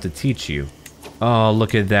 I've got to teach you. Oh,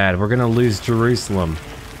 look at that. We're gonna lose Jerusalem.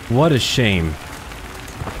 What a shame.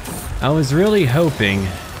 I was really hoping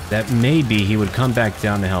that maybe he would come back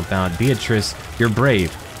down to help out. Beatrice, you're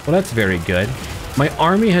brave. Well, that's very good. My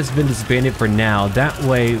army has been disbanded for now. That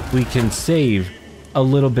way, we can save a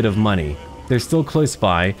little bit of money. They're still close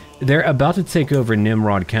by. They're about to take over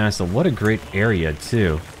Nimrod Castle. What a great area,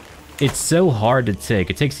 too. It's so hard to take.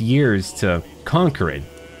 It takes years to conquer it.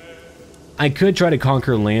 I could try to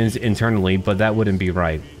conquer lands internally, but that wouldn't be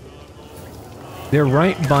right. They're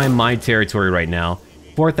right by my territory right now.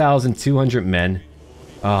 4,200 men.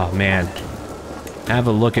 Oh, man. Have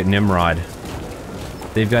a look at Nimrod.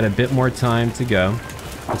 They've got a bit more time to go.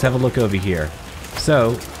 Let's have a look over here.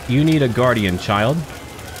 So, you need a guardian, child?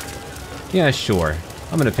 Yeah, sure.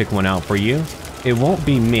 I'm gonna pick one out for you. It won't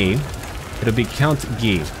be me. It'll be Count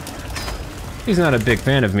Guy. He's not a big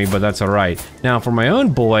fan of me, but that's alright. Now, for my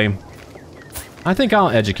own boy, I think I'll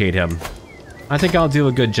educate him. I think I'll do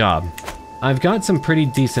a good job. I've got some pretty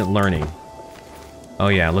decent learning. Oh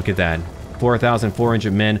yeah, look at that.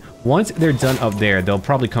 4,400 men. Once they're done up there, they'll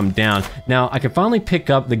probably come down. Now, I can finally pick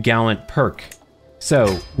up the Gallant perk. So,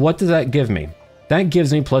 what does that give me? That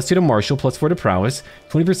gives me +2 to martial, +4 to prowess,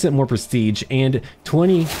 20% more prestige, and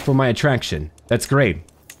 20 for my attraction. That's great.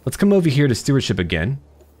 Let's come over here to stewardship again.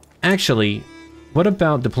 Actually, what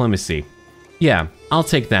about diplomacy? Yeah, I'll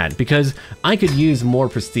take that, because I could use more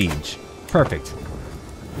prestige. Perfect.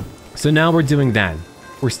 So now we're doing that.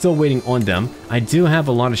 We're still waiting on them. I do have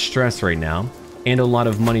a lot of stress right now, and a lot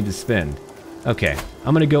of money to spend. Okay,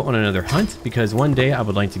 I'm gonna go on another hunt, because one day I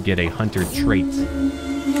would like to get a hunter trait.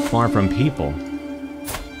 Far from people.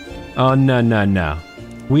 Oh, no, no, no.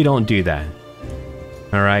 We don't do that.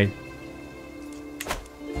 Alright?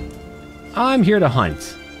 I'm here to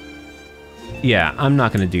hunt. Yeah, I'm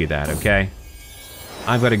not gonna do that, okay?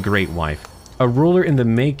 I've got a great wife. A ruler in the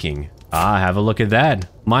making. Ah, have a look at that.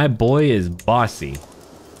 My boy is bossy.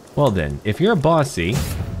 Well then, if you're bossy,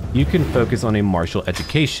 you can focus on a martial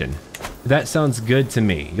education. That sounds good to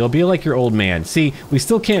me. You'll be like your old man. See, we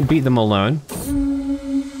still can't beat them alone.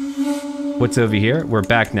 What's over here? We're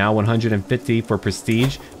back now, 150 for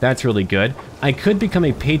prestige. That's really good. I could become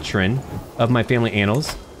a patron of my family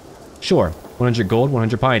annals. Sure, 100 gold,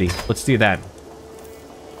 100 piety. Let's do that.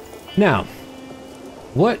 Now,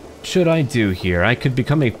 what should I do here? I could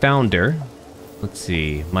become a founder. Let's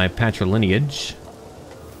see, my patrilineage.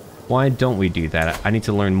 Why don't we do that? I need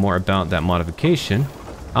to learn more about that modification.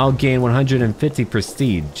 I'll gain 150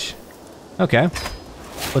 prestige. Okay,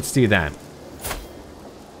 let's do that.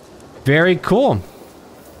 Very cool.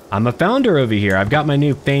 I'm a founder over here. I've got my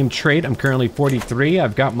new fame trait. I'm currently 43.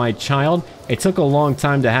 I've got my child. It took a long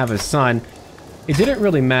time to have a son. It didn't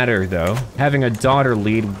really matter, though. Having a daughter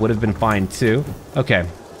lead would have been fine, too. Okay.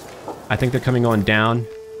 I think they're coming on down.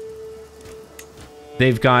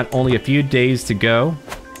 They've got only a few days to go.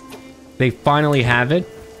 They finally have it.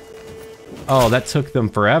 Oh, that took them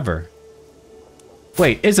forever.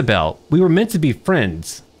 Wait, Isabel, we were meant to be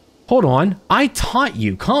friends. Hold on, I taught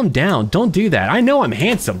you. Calm down, don't do that. I know I'm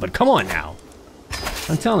handsome, but come on now.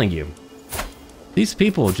 I'm telling you. These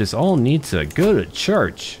people just all need to go to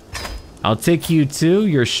church. I'll take you too,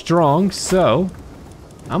 you're strong, so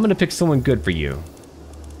I'm gonna pick someone good for you.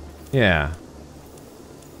 Yeah.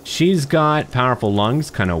 She's got powerful lungs,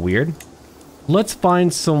 kind of weird. Let's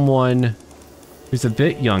find someone who's a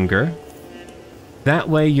bit younger. That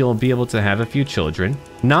way you'll be able to have a few children.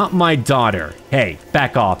 Not my daughter. Hey,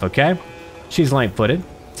 back off, okay? She's light-footed.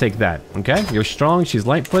 Take that, okay? You're strong, she's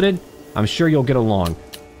light-footed. I'm sure you'll get along.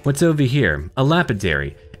 What's over here? A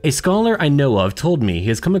lapidary. A scholar I know of told me he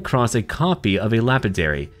has come across a copy of a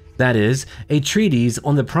lapidary. That is, a treatise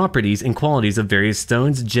on the properties and qualities of various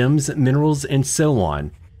stones, gems, minerals, and so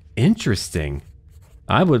on. Interesting.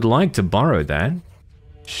 I would like to borrow that.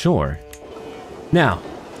 Sure. Now,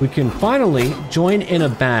 we can finally join in a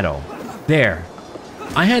battle. There.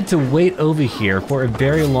 I had to wait over here for a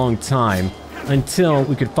very long time until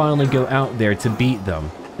we could finally go out there to beat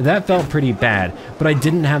them. That felt pretty bad, but I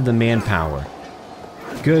didn't have the manpower.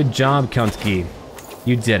 Good job, Count Guy.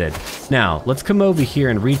 You did it. Now, let's come over here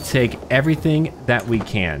and retake everything that we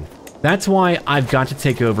can. That's why I've got to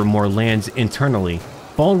take over more lands internally.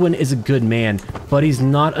 Baldwin is a good man, but he's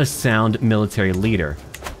not a sound military leader.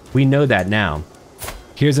 We know that now.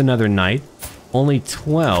 Here's another knight. Only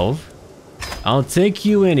 12. I'll take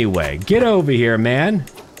you anyway. Get over here, man.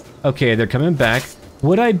 Okay, they're coming back.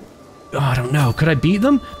 Would I... Oh, I don't know. Could I beat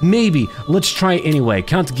them? Maybe. Let's try anyway.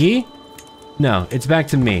 Count Guy? No, it's back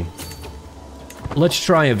to me. Let's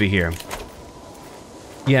try over here.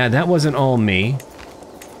 Yeah, that wasn't all me.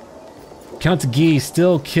 Count Guy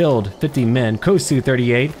still killed 50 men. Kosu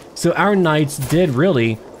 38. So our knights did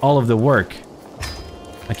really all of the work.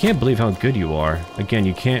 I can't believe how good you are. Again,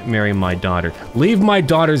 you can't marry my daughter. Leave my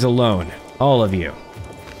daughters alone. All of you.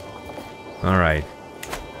 Alright.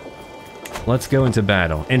 Let's go into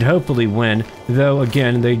battle. And hopefully win. Though,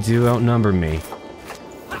 again, they do outnumber me.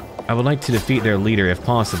 I would like to defeat their leader if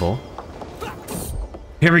possible.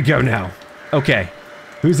 Here we go now. Okay.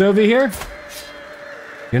 Who's over here?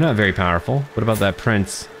 You're not very powerful. What about that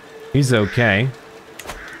prince? He's okay.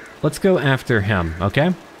 Let's go after him,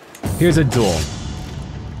 okay? Here's a duel.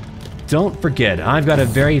 Don't forget, I've got a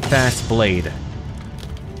very fast blade.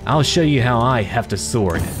 I'll show you how I heft a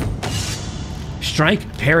sword.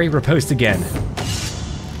 Strike, parry, riposte again.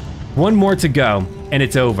 One more to go, and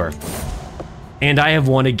it's over. And I have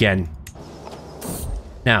won again.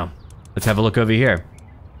 Now, let's have a look over here.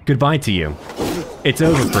 Goodbye to you. It's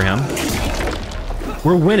over for him.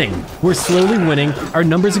 We're winning. We're slowly winning. Our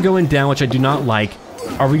numbers are going down, which I do not like.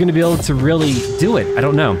 Are we going to be able to really do it? I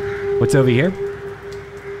don't know. What's over here?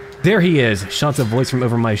 There he is, shouts a voice from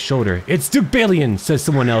over my shoulder. It's Duke Balian, says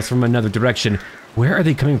someone else from another direction. Where are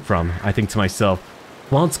they coming from? I think to myself.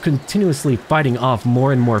 Whilst continuously fighting off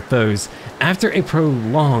more and more foes, after a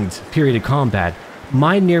prolonged period of combat,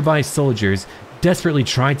 my nearby soldiers desperately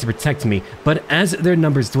try to protect me, but as their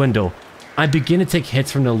numbers dwindle, I begin to take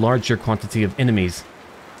hits from the larger quantity of enemies.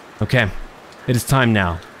 Okay, it is time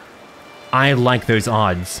now. I like those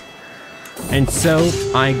odds. And so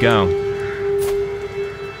I go.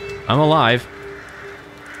 I'm alive.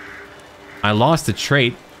 I lost a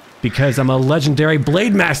trait because I'm a legendary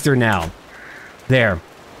blade master now. There.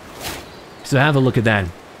 So have a look at that.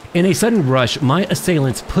 In a sudden rush, my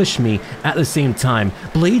assailants push me at the same time,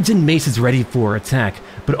 blades and maces ready for attack,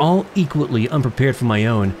 but all equally unprepared for my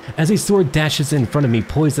own. As a sword dashes in front of me,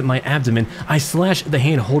 poised at my abdomen, I slash the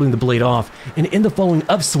hand holding the blade off, and in the following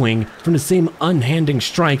upswing from the same unhanding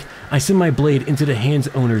strike, I send my blade into the hand's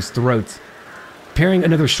owner's throat. Parrying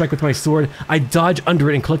another strike with my sword, I dodge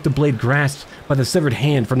under it and collect the blade grasped by the severed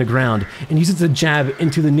hand from the ground and use it to jab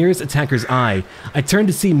into the nearest attacker's eye. I turn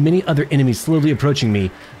to see many other enemies slowly approaching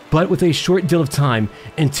me, but with a short deal of time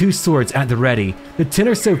and 2 swords at the ready, the 10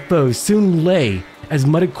 or so foes soon lay as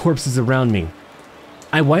mudded corpses around me.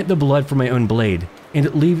 I wipe the blood from my own blade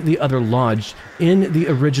and leave the other lodged in the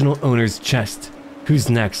original owner's chest. Who's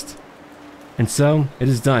next? And so, it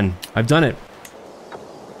is done. I've done it.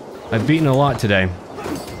 I've beaten a lot today.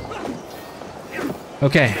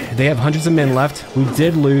 Okay, they have hundreds of men left. We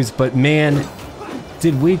did lose, but man,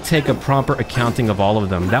 did we take a proper accounting of all of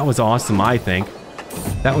them. That was awesome, I think.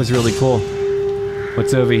 That was really cool.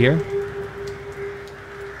 What's over here?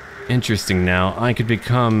 Interesting now. I could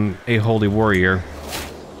become a holy warrior.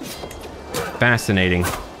 Fascinating.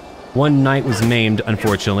 One knight was maimed,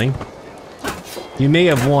 unfortunately. You may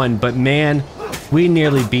have won, but man, we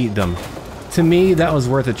nearly beat them. To me, that was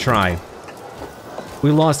worth a try.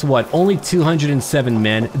 We lost what? Only 207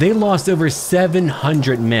 men. They lost over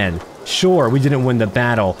 700 men. Sure, we didn't win the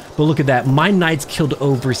battle, but look at that. My knights killed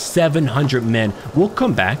over 700 men. We'll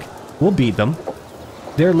come back. We'll beat them.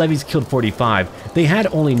 Their levies killed 45. They had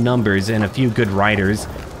only numbers and a few good riders.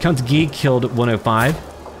 Count Guy killed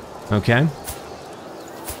 105. Okay.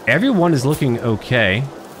 Everyone is looking okay.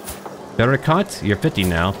 Barakat, you're 50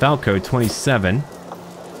 now. Falco, 27.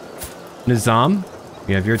 Nizam,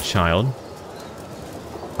 you have your child.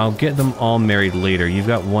 I'll get them all married later. You've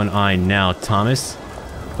got one eye now, Thomas.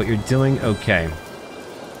 But you're doing okay.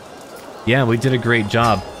 Yeah, we did a great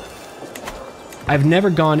job. I've never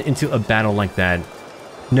gone into a battle like that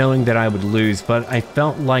knowing that I would lose, but I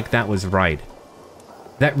felt like that was right.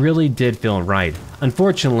 That really did feel right.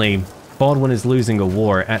 Unfortunately, Baldwin is losing a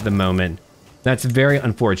war at the moment. That's very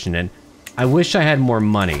unfortunate. I wish I had more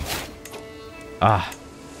money. Ah,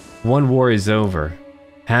 one war is over.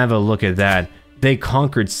 Have a look at that. They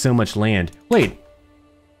conquered so much land. Wait,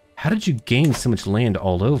 how did you gain so much land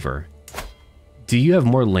all over? Do you have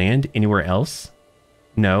more land anywhere else?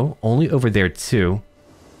 No, only over there too.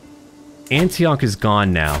 Antioch is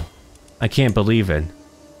gone now. I can't believe it.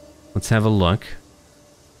 Let's have a look.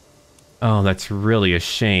 Oh, that's really a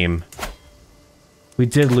shame. We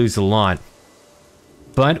did lose a lot.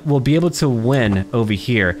 But we'll be able to win over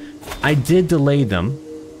here. I did delay them.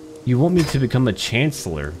 You want me to become a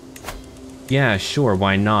chancellor? Yeah, sure,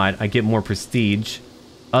 why not? I get more prestige.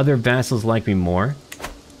 Other vassals like me more.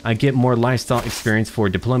 I get more lifestyle experience for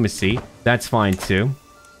diplomacy. That's fine too.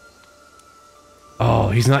 Oh,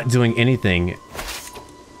 he's not doing anything.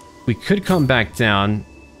 We could come back down.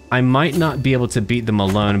 I might not be able to beat them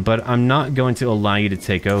alone, but I'm not going to allow you to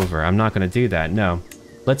take over. I'm not going to do that, no.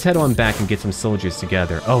 Let's head on back and get some soldiers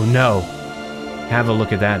together. Oh no! Have a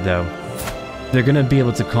look at that though. They're going to be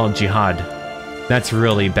able to call jihad. That's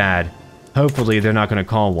really bad. Hopefully they're not going to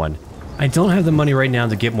call one. I don't have the money right now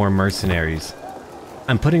to get more mercenaries.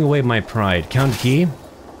 I'm putting away my pride. Count Guy,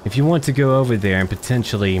 if you want to go over there and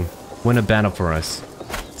potentially win a battle for us,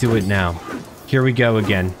 do it now. Here we go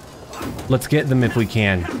again. Let's get them if we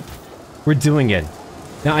can. We're doing it.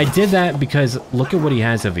 Now I did that because look at what he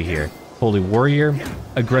has over here. Holy warrior,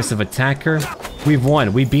 aggressive attacker. We've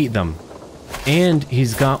won, we beat them. And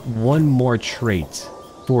he's got one more trait,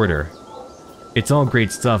 Forder. It's all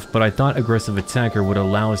great stuff, but I thought aggressive attacker would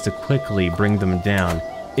allow us to quickly bring them down.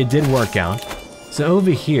 It did work out. So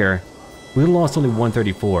over here, we lost only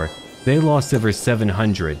 134. They lost over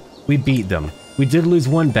 700. We beat them. We did lose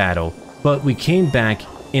one battle, but we came back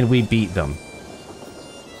and we beat them.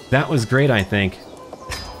 That was great, I think.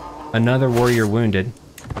 Another warrior wounded.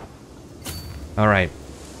 Alright.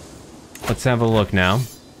 Let's have a look now.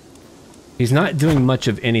 He's not doing much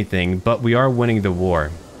of anything, but we are winning the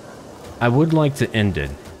war. I would like to end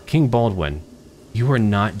it. King Baldwin, you are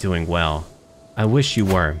not doing well. I wish you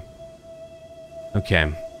were.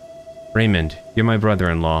 Okay. Raymond, you're my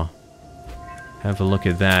brother-in-law. Have a look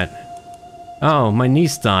at that. Oh, my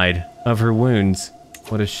niece died of her wounds.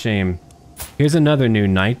 What a shame. Here's another new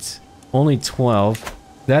knight. Only 12.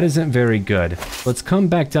 That isn't very good. Let's come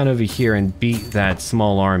back down over here and beat that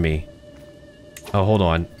small army. Oh, hold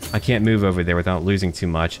on. I can't move over there without losing too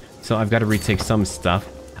much, so I've got to retake some stuff.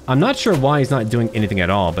 I'm not sure why he's not doing anything at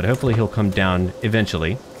all, but hopefully he'll come down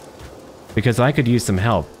eventually. Because I could use some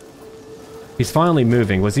help. He's finally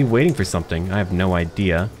moving. Was he waiting for something? I have no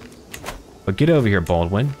idea. But get over here,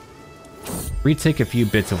 Baldwin. Retake a few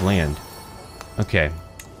bits of land. Okay.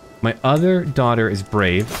 My other daughter is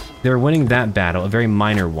brave. They're winning that battle, a very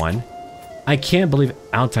minor one. I can't believe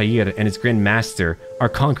Altair and his Grand Master are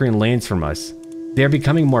conquering lands from us. They're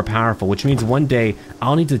becoming more powerful, which means one day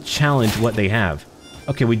I'll need to challenge what they have.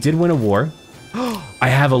 Okay, we did win a war. I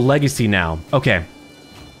have a legacy now. Okay.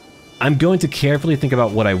 I'm going to carefully think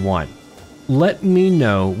about what I want. Let me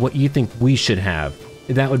know what you think we should have.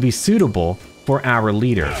 That would be suitable for our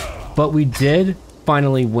leader. But we did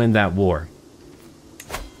finally win that war.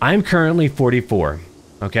 I'm currently 44,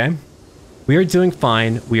 okay? We are doing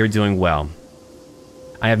fine. We are doing well.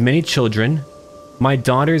 I have many children. My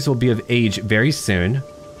daughters will be of age very soon.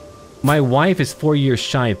 My wife is 4 years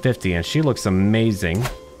shy of 50 and she looks amazing.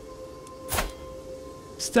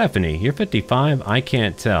 Stephanie, you're 55? I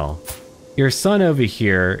can't tell. Your son over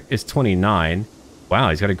here is 29. Wow,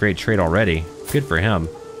 he's got a great trait already. Good for him.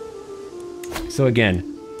 So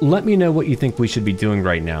again, let me know what you think we should be doing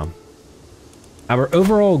right now. Our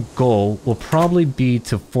overall goal will probably be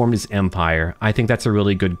to form this empire. I think that's a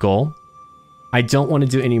really good goal. I don't want to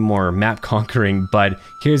do any more map conquering, but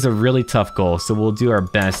here's a really tough goal, so we'll do our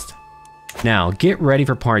best. Now, get ready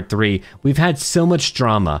for part 3. We've had so much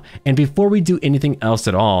drama, and before we do anything else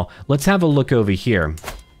at all, let's have a look over here.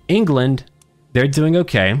 England, they're doing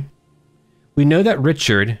okay. We know that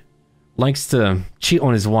Richard likes to cheat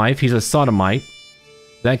on his wife. He's a sodomite.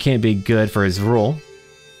 That can't be good for his rule.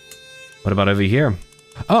 What about over here?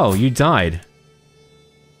 Oh, you died.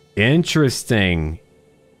 Interesting.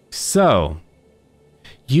 So,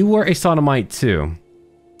 you were a sodomite too.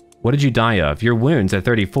 What did you die of? Your wounds at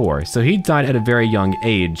 34. So he died at a very young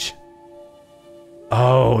age.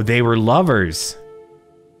 Oh, they were lovers.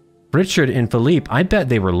 Richard and Philippe, I bet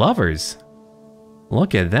they were lovers.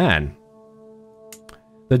 Look at that.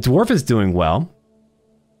 The dwarf is doing well.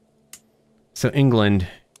 So England,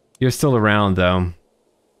 you're still around though.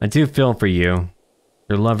 I do feel for you.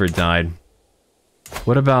 Your lover died.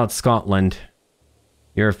 What about Scotland?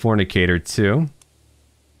 You're a fornicator too.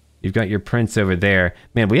 You've got your prince over there.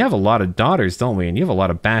 Man, we have a lot of daughters, don't we? And you have a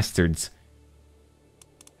lot of bastards.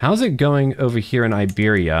 How's it going over here in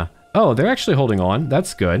Iberia? Oh, they're actually holding on.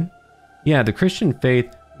 That's good. Yeah, the Christian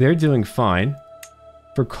faith, they're doing fine.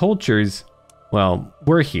 For cultures, well,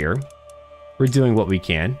 we're here. We're doing what we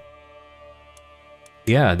can.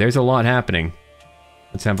 Yeah, there's a lot happening.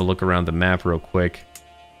 Let's have a look around the map real quick.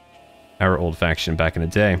 Our old faction back in the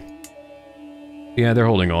day. Yeah, they're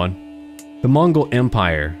holding on. The Mongol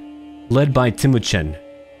Empire, led by Timuchin.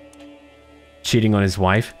 Cheating on his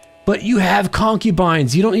wife. But you have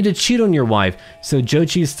concubines! You don't need to cheat on your wife! So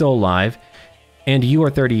Jochi is still alive. And you are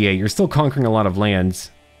 38. You're still conquering a lot of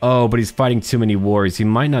lands. Oh, but he's fighting too many wars. He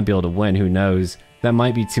might not be able to win. Who knows? That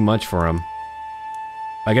might be too much for him.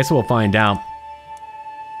 I guess we'll find out.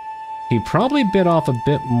 He probably bit off a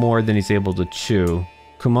bit more than he's able to chew.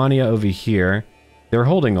 Kumania over here. They're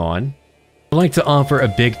holding on. I'd like to offer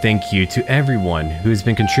a big thank you to everyone who has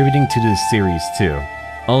been contributing to this series too.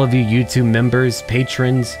 All of you YouTube members,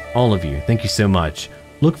 patrons, all of you, thank you so much.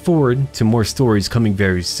 Look forward to more stories coming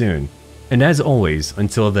very soon. And as always,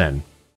 until then,